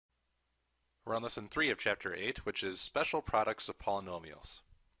We're on lesson 3 of chapter 8, which is special products of polynomials.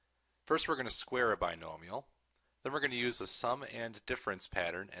 First we're going to square a binomial, then we're going to use the sum and difference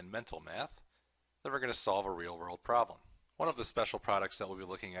pattern and mental math, then we're going to solve a real-world problem. One of the special products that we'll be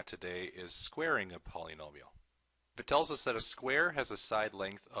looking at today is squaring a polynomial. If it tells us that a square has a side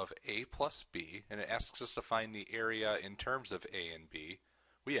length of a plus b, and it asks us to find the area in terms of a and b,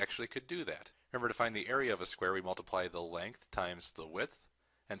 we actually could do that. Remember, to find the area of a square, we multiply the length times the width,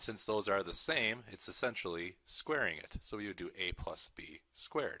 and since those are the same, it's essentially squaring it. So we would do a plus b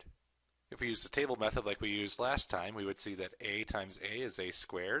squared. If we use the table method like we used last time, we would see that a times a is a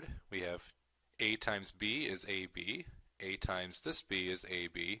squared. We have a times b is ab, a times this b is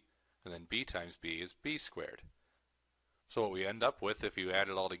ab, and then b times b is b squared. So what we end up with, if you add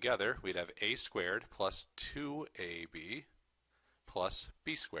it all together, we'd have a squared plus 2ab plus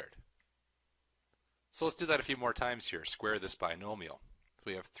b squared. So let's do that a few more times here. Square this binomial.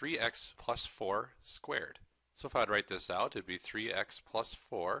 We have 3x plus 4 squared. So if I'd write this out, it'd be 3x plus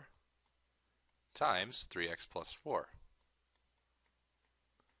 4 times 3x plus 4.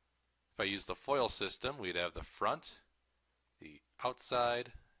 If I use the FOIL system, we'd have the front, the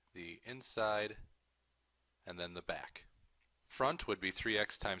outside, the inside, and then the back. Front would be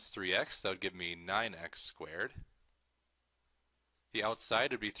 3x times 3x. That would give me 9x squared. The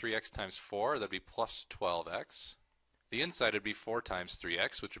outside would be 3x times 4. That would be plus 12x. The inside would be 4 times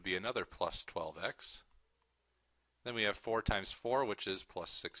 3x, which would be another plus 12x. Then we have 4 times 4, which is plus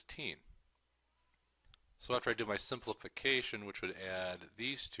 16. So after I do my simplification, which would add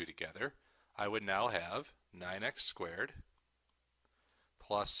these two together, I would now have 9x squared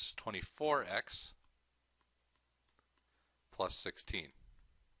plus 24x plus 16.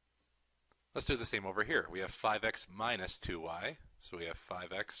 Let's do the same over here. We have 5x minus 2y, so we have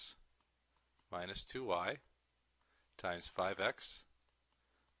 5x minus 2y times 5x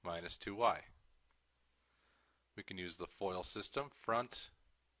minus 2y. We can use the FOIL system, front,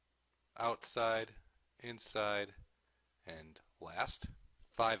 outside, inside, and last.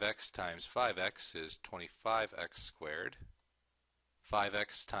 5x times 5x is 25x squared.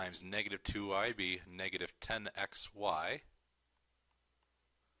 5x times negative 2y would be negative 10xy.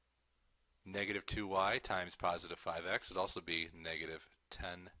 Negative 2y times positive 5x would also be negative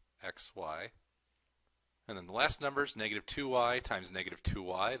 10xy. And then the last number is negative 2y times negative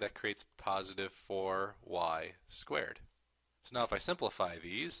 2y. That creates positive 4y squared. So now if I simplify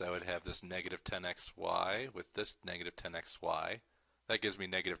these, I would have this negative 10xy with this negative 10xy. That gives me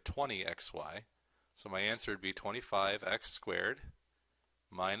negative 20xy. So my answer would be 25x squared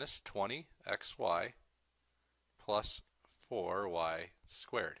minus 20xy plus 4y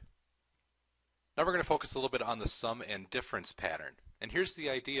squared. Now we're going to focus a little bit on the sum and difference pattern. And here's the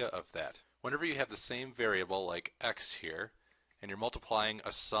idea of that. Whenever you have the same variable like x here, and you're multiplying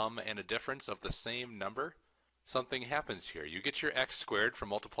a sum and a difference of the same number, something happens here. You get your x squared from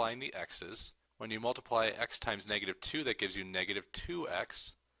multiplying the x's. When you multiply x times negative 2, that gives you negative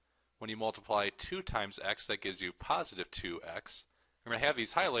 2x. When you multiply 2 times x, that gives you positive 2x. I'm going to have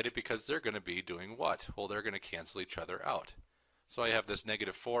these highlighted because they're going to be doing what? Well, they're going to cancel each other out. So I have this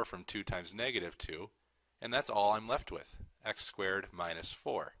negative 4 from 2 times negative 2, and that's all I'm left with, x squared minus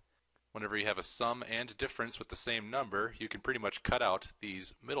 4. Whenever you have a sum and difference with the same number, you can pretty much cut out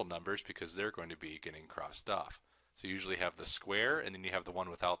these middle numbers because they're going to be getting crossed off. So you usually have the square, and then you have the one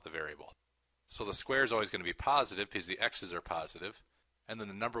without the variable. So the square is always going to be positive because the x's are positive, and then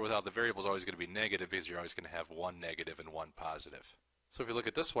the number without the variable is always going to be negative because you're always going to have one negative and one positive. So if you look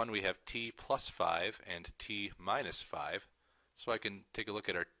at this one, we have t plus 5 and t minus 5. So I can take a look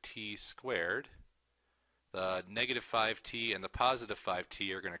at our t squared. The negative 5t and the positive 5t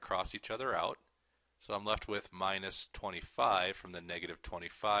are going to cross each other out. So I'm left with minus 25 from the negative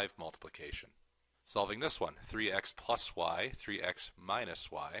 25 multiplication. Solving this one, 3x plus y, 3x minus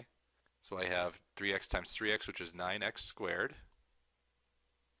y. So I have 3x times 3x, which is 9x squared.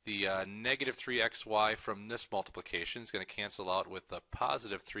 The negative 3xy from this multiplication is going to cancel out with the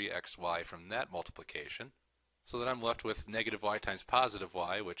positive 3xy from that multiplication. So then I'm left with negative y times positive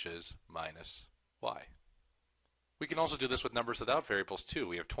y, which is minus y. We can also do this with numbers without variables too.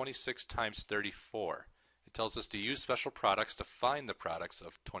 We have 26 times 34. It tells us to use special products to find the products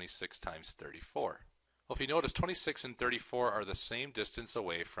of 26 times 34. Well, if you notice, 26 and 34 are the same distance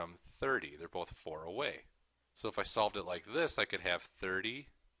away from 30. They're both 4 away. So if I solved it like this, I could have 30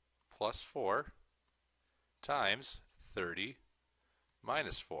 plus 4 times 30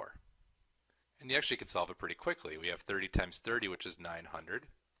 minus 4. And you actually can solve it pretty quickly. We have 30 times 30, which is 900.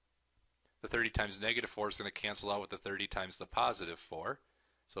 The 30 times negative 4 is going to cancel out with the 30 times the positive 4.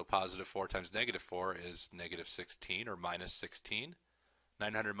 So positive 4 times negative 4 is negative 16 or minus 16.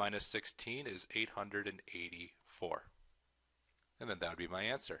 900 minus 16 is 884. And then that would be my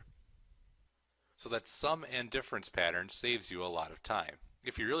answer. So that sum and difference pattern saves you a lot of time.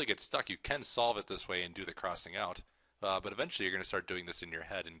 If you really get stuck, you can solve it this way and do the crossing out, but eventually you're going to start doing this in your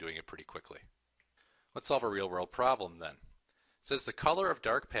head and doing it pretty quickly. Let's solve a real-world problem then. It says the color of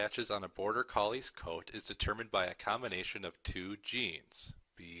dark patches on a border collie's coat is determined by a combination of two genes,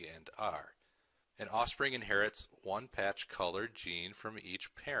 B and R. An offspring inherits one patch colored gene from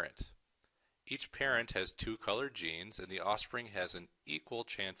each parent. Each parent has two colored genes, and the offspring has an equal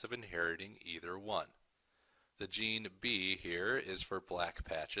chance of inheriting either one. The gene B here is for black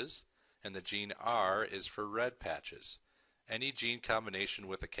patches, and the gene R is for red patches. Any gene combination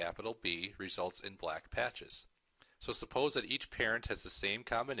with a capital B results in black patches. So suppose that each parent has the same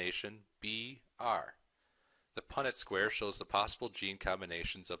combination, BR. The Punnett square shows the possible gene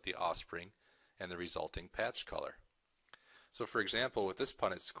combinations of the offspring and the resulting patch color. So for example, with this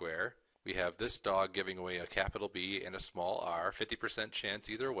Punnett square, we have this dog giving away a capital B and a small r, 50% chance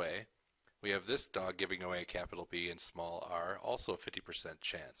either way. We have this dog giving away a capital B and small r, also a 50%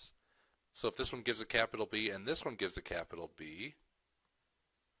 chance. So if this one gives a capital B and this one gives a capital B,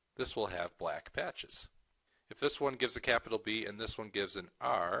 this will have black patches. If this one gives a capital B and this one gives an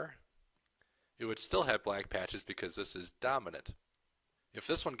R, it would still have black patches because this is dominant. If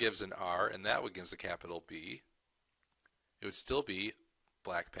this one gives an R and that one gives a capital B, it would still be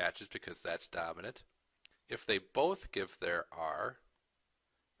black patches because that's dominant. If they both give their R,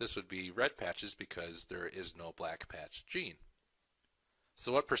 this would be red patches because there is no black patch gene.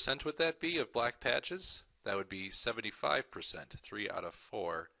 So what percent would that be of black patches? That would be 75%. 3 out of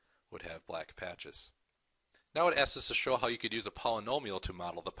 4 would have black patches. Now it asks us to show how you could use a polynomial to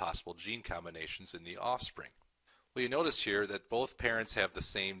model the possible gene combinations in the offspring. Well, you notice here that both parents have the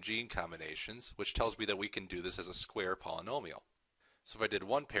same gene combinations, which tells me that we can do this as a square polynomial. So if I did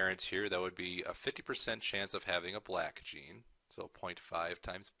one parent here, that would be a 50% chance of having a black gene, so 0.5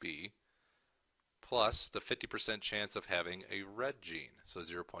 times B, plus the 50% chance of having a red gene, so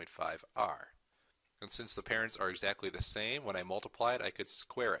 0.5R. And since the parents are exactly the same, when I multiply it, I could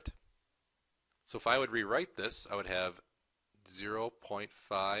square it. So if I would rewrite this, I would have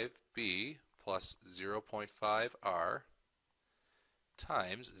 0.5B plus 0.5R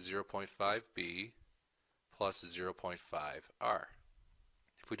times 0.5B plus 0.5R.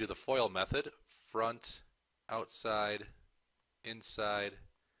 If we do the FOIL method, front, outside, inside,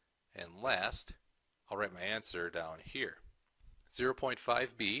 and last, I'll write my answer down here.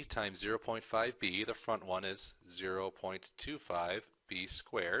 0.5b times 0.5b, the front one is 0.25b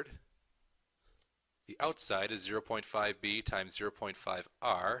squared. The outside is 0.5b times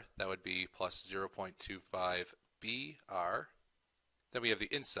 0.5r, that would be plus 0.25br. Then we have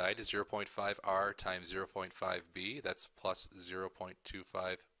the inside is 0.5r times 0.5b, that's plus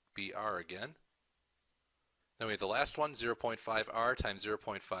 0.25br again. Then we have the last one, 0.5r times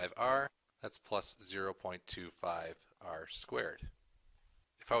 0.5r, that's plus 0.25r squared.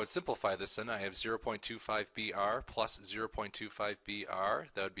 If I would simplify this, then I have 0.25br plus 0.25br,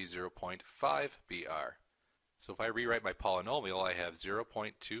 that would be 0.5br. So if I rewrite my polynomial, I have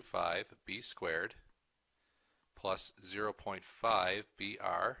 0.25b squared plus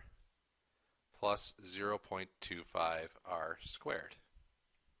 0.5br plus 0.25r squared.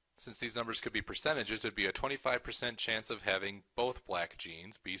 Since these numbers could be percentages, it would be a 25% chance of having both black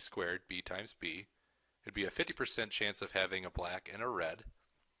genes, b squared, b times b. It would be a 50% chance of having a black and a red,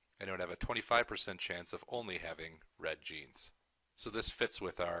 and it would have a 25% chance of only having red genes. So this fits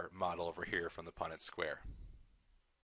with our model over here from the Punnett square.